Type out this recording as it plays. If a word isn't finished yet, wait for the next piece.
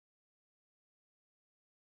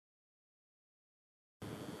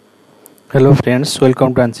Hello friends,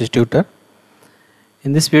 welcome to Ansys-Tutor.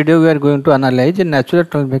 In this video we are going to analyze a natural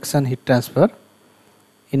convection heat transfer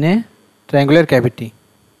in a triangular cavity.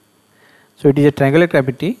 So it is a triangular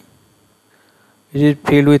cavity, it is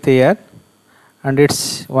filled with air and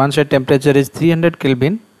its one side temperature is 300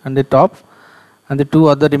 Kelvin on the top and the two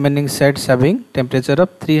other remaining sides having temperature of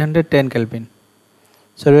 310 Kelvin.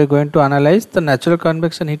 So we are going to analyze the natural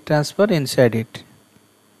convection heat transfer inside it.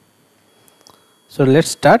 So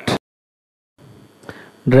let's start.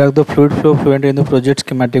 Drag the fluid flow fluent in the project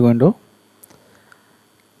schematic window.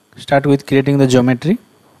 Start with creating the geometry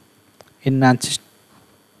in Ansys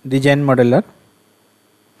Design Modeler.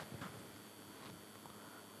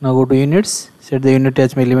 Now go to units, set the unit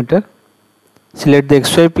as millimeter. Select the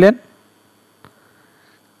XY plane.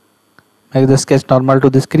 Make the sketch normal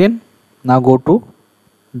to the screen. Now go to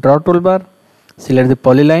draw toolbar. Select the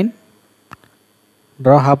polyline.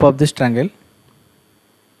 Draw half of this triangle.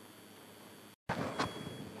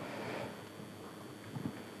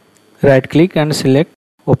 Right click and select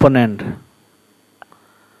open end.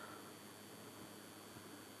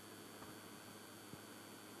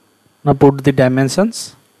 Now put the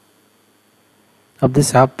dimensions of this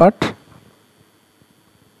half part.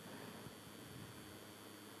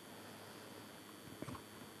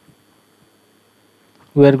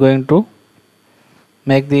 We are going to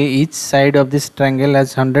make each side of this triangle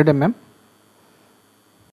as 100 mm.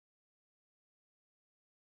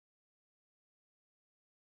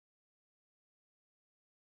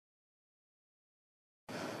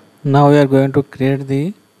 Now we are going to create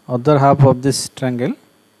the other half of this triangle.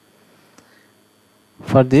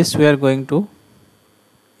 For this we are going to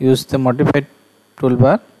use the modified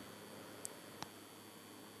toolbar.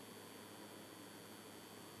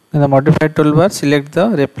 In the modified toolbar, select the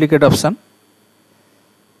replicate option.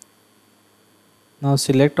 Now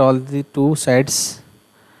select all the two sides.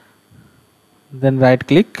 Then right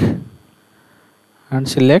click and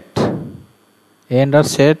select end or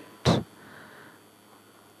set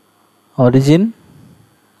origin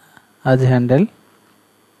as a handle.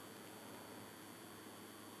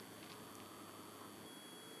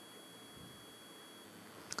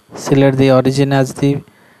 Select the origin as the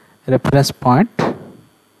reference point.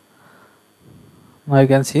 Now you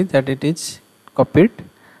can see that it is copied.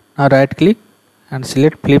 Now right click and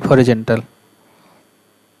select flip horizontal.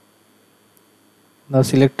 The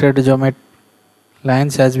selected geometry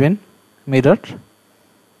lines has been mirrored.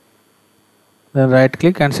 Then right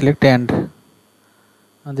click and select end.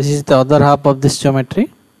 And this is the other half of this geometry.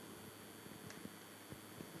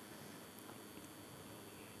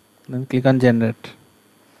 Then click on generate.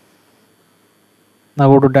 Now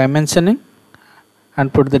go to dimensioning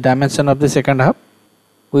and put the dimension of the second half.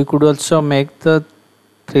 We could also make the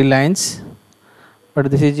three lines, but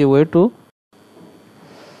this is a way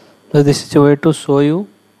to show you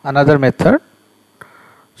another method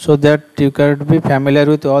so that you can be familiar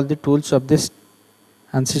with all the tools of this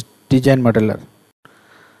Ansys Design Modeler.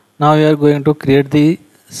 Now we are going to create the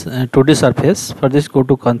 2D surface. For this, go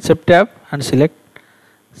to Concept tab and select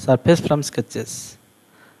Surface from Sketches.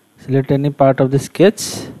 Select any part of the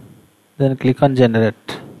sketch, then click on Generate.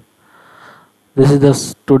 This is the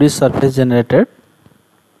 2D surface generated.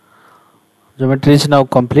 Geometry is now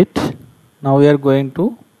complete. Now we are going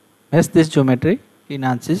to mesh this geometry in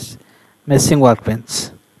Ansys Meshing Workbench.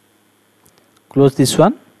 Close this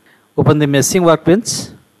one. Open the meshing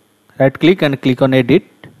workbench, right click and click on edit.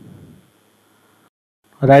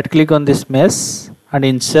 Right click on this mesh and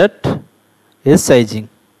insert a sizing.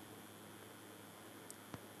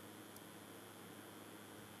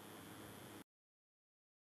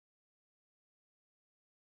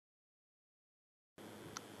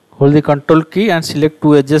 Hold the control key and select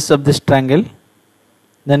two edges of this triangle.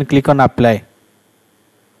 Then click on apply.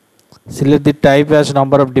 Select the type as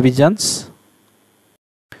number of divisions.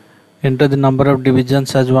 Enter the number of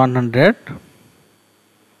divisions as 100.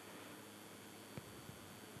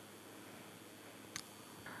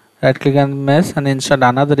 Right click on mesh and insert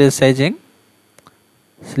another resizing.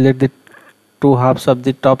 Select the two halves of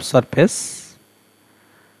the top surface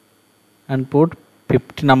and put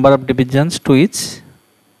 50 number of divisions to each.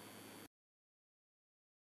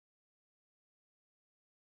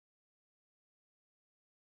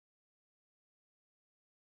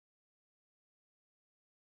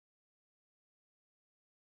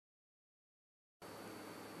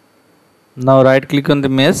 Now right click on the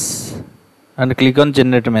mesh and click on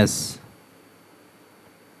generate mesh.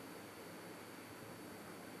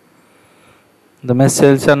 The mesh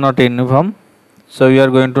cells are not uniform, so we are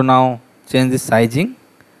going to now change the sizing.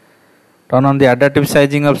 Turn on the adaptive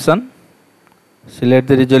sizing option. Select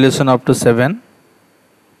the resolution up to 7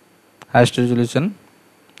 highest resolution,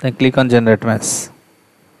 then click on generate mesh.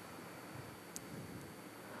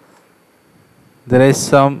 There is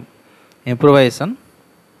some improvisation.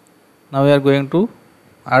 Now we are going to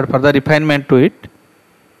add further refinement to it.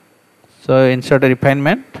 So insert a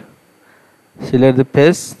refinement, select the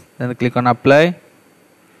face, then click on apply,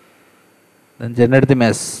 then generate the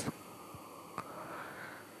mesh.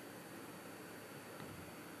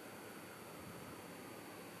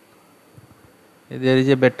 There is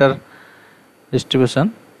a better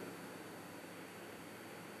distribution.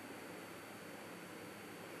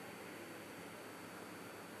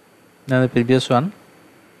 Now the previous one.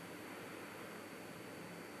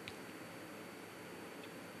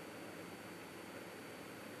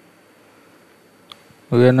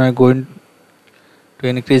 We are now going to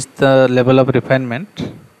increase the level of refinement.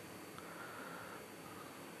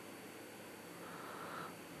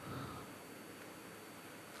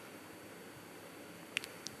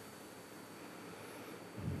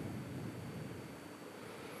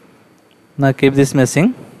 Now keep this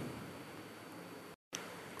meshing.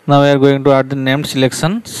 Now we are going to add the named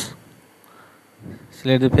selections.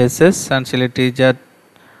 Select the faces and select it as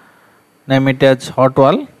name it as hot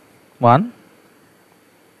wall 1.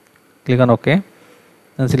 Click on OK.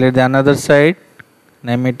 Then select the another side,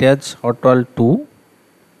 name it as hot wall 2.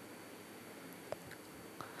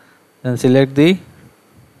 Then select the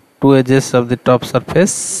two edges of the top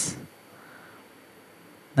surface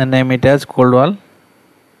and name it as cold wall.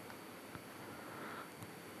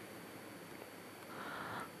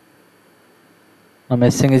 Now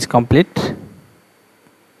meshing is complete.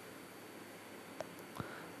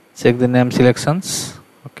 Check the name selections.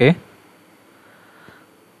 Okay.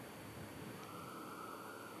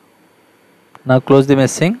 Now close the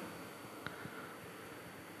meshing.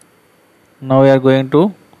 Now we are going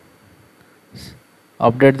to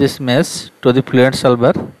update this mesh to the Fluent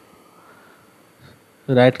solver.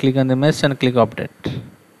 Right click on the mesh and click update.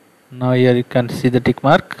 Now here you can see the tick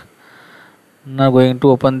mark. Now going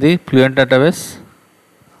to open the Fluent database.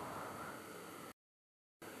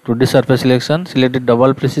 To the surface selection, select the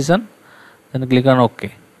double precision, then click on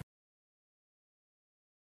OK.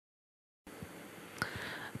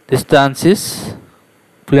 This is the ANSYS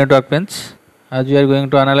Fluent workbench. As we are going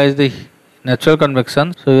to analyze the natural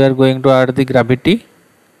convection, so we are going to add the gravity,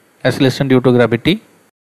 acceleration due to gravity.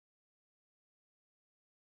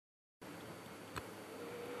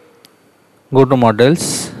 Go to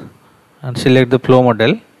models and select the flow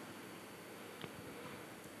model.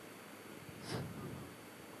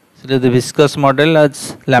 Select the viscous model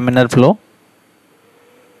as laminar flow.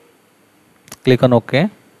 Click on OK.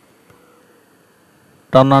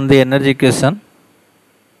 Turn on the energy equation.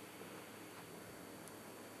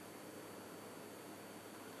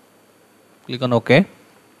 Click on OK.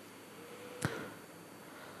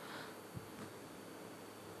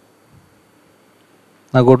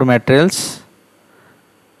 Now go to materials.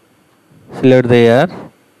 Select the air.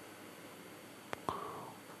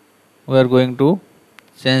 We are going to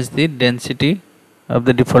change the density of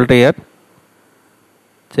the default air.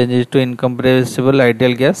 Change it to incompressible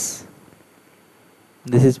ideal gas.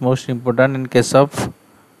 This is most important in case of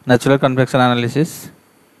natural convection analysis.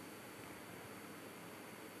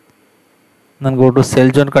 Then go to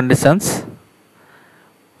cell zone conditions.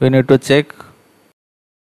 We need to check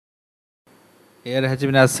air has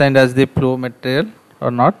been assigned as the flow material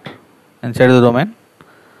or not inside the domain.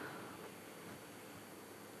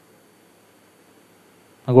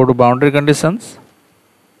 Now go to boundary conditions.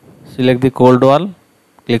 Select the cold wall.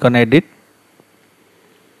 Click on edit.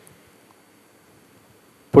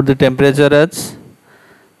 Put the temperature as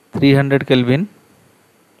 300 Kelvin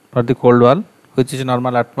for the cold wall, which is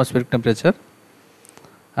normal atmospheric temperature.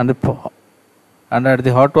 And at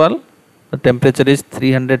the hot wall, the temperature is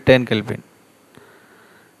 310 Kelvin.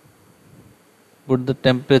 Put the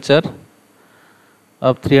temperature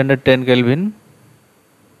of 310 Kelvin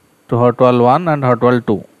to hot wall 1 and hot wall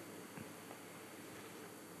 2.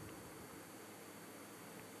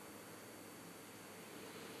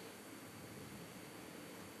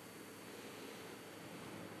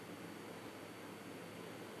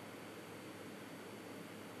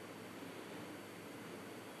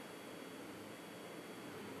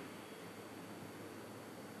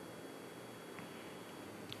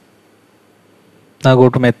 Now go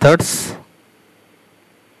to methods.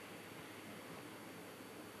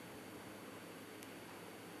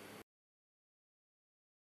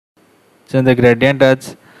 Change the gradient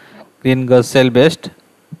as green Gauss cell based.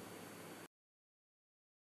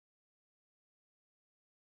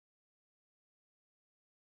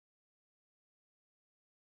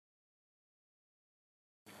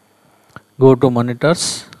 Go to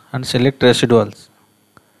monitors and select residuals.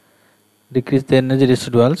 Decrease the energy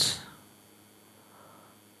residuals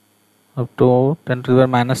up to 10 to the power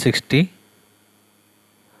minus 60,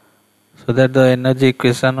 so that the energy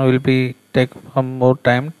equation will be take some more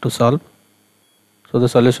time to solve, so the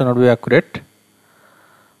solution will be accurate.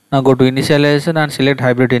 Now go to initialization and select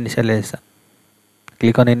hybrid initialization.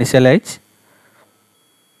 Click on initialize.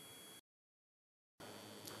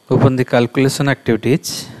 Open the calculation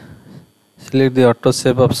activities. Select the auto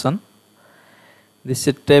save option. This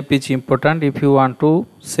step is important if you want to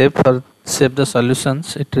save the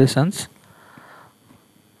solutions iterations,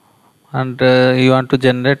 and you want to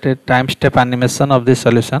generate a time step animation of the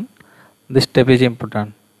solution. This step is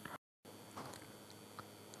important.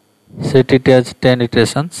 Set it as 10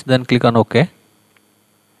 iterations, then click on OK.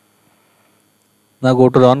 Now go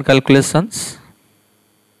to run calculations.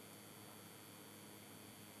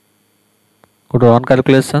 Go to run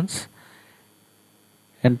calculations.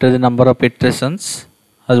 Enter the number of iterations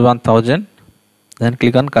as 1000, then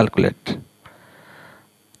click on calculate.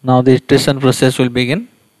 Now the iteration process will begin.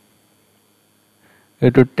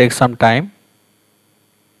 It will take some time.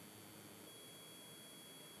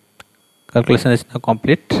 Calculation is now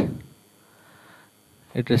complete.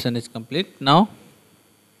 Iteration is complete. Now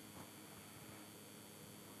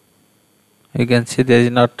you can see there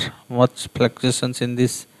is not much fluctuations in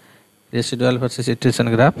this residual versus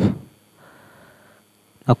iteration graph.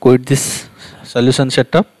 Now quit this solution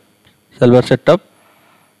setup, solver setup.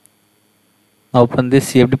 Now open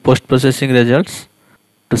this CFD post processing results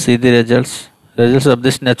to see the results of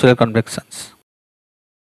this natural convections.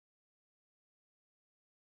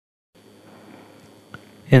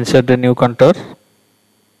 Insert a new contour.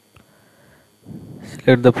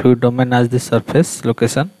 Select the fluid domain as the surface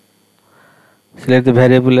location. Select the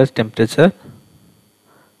variable as temperature.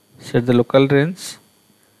 Set the local range.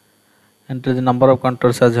 Enter the number of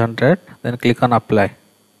contours as 100, then click on apply.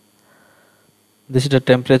 This is the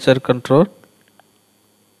temperature control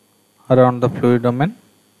around the fluid domain.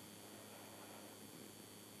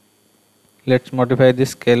 Let's modify the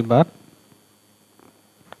scale bar.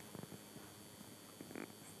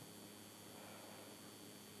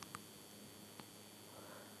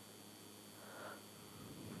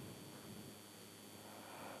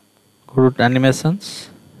 Go to animations.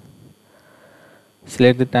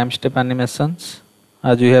 Select the time step animations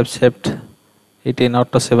as we have saved it in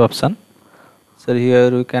auto save option. So here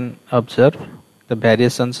we can observe the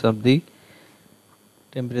variations of the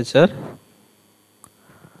temperature.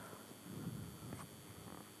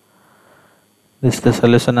 This is the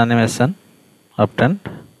solution animation obtained.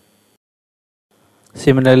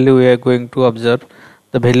 Similarly, we are going to observe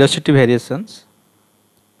the velocity variations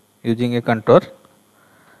using a contour.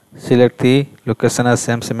 Select the location as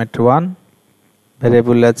same symmetry 1,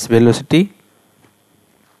 variable as velocity,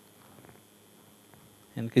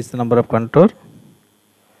 increase the number of contour,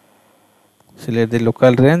 select the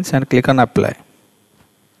local range and click on apply.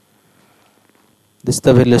 This is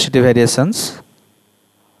the velocity variations.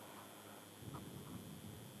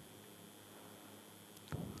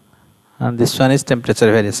 And this one is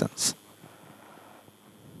temperature variations.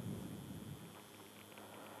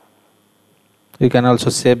 You can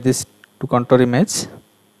also save this to contour image.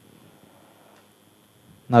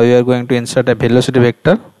 Now we are going to insert a velocity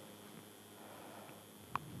vector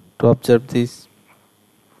to observe this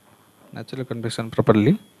natural convection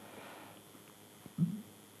properly.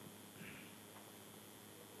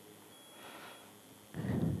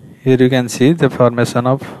 Here you can see the formation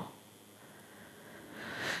of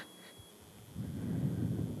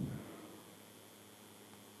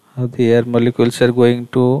how the air molecules are going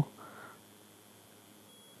to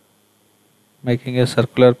making a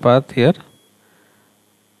circular path here.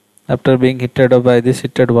 After being heated up by these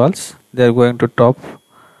heated walls, they are going to top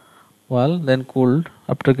wall, then cooled.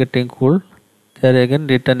 After getting cooled, they are again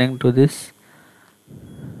returning to this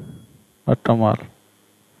bottom wall.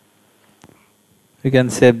 We can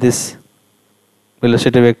save this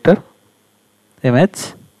velocity vector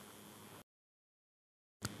image.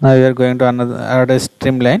 Now we are going to add a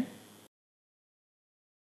streamline.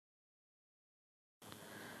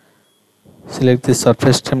 Select the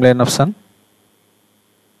surface streamline option.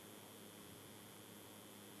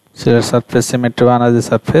 Select surface symmetry 1 as the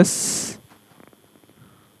surface.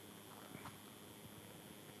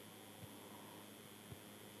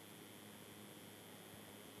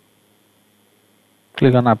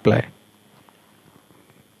 Click on apply.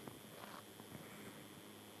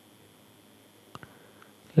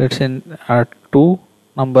 Let's add 2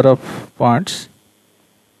 number of points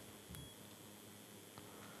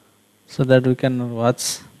so that we can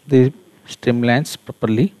watch the streamlines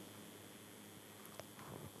properly.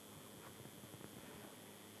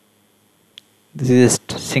 This is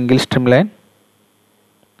a single streamline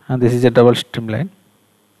and this is a double streamline.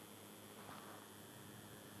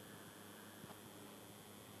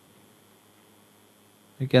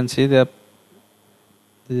 You can see there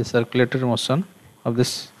is a circulatory motion of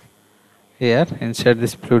this air inside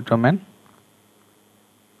this fluid domain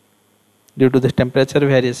due to the temperature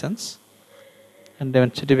variations and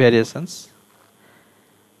density variations.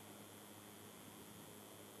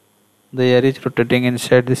 The air is rotating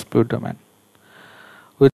inside this fluid domain.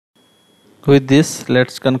 With this,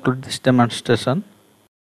 let's conclude this demonstration.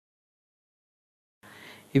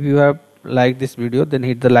 If you have liked this video, then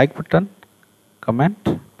hit the like button, comment,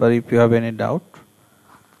 or if you have any doubt,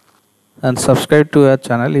 and subscribe to our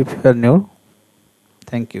channel if you are new.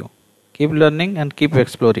 Thank you. Keep learning and keep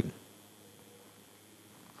exploring.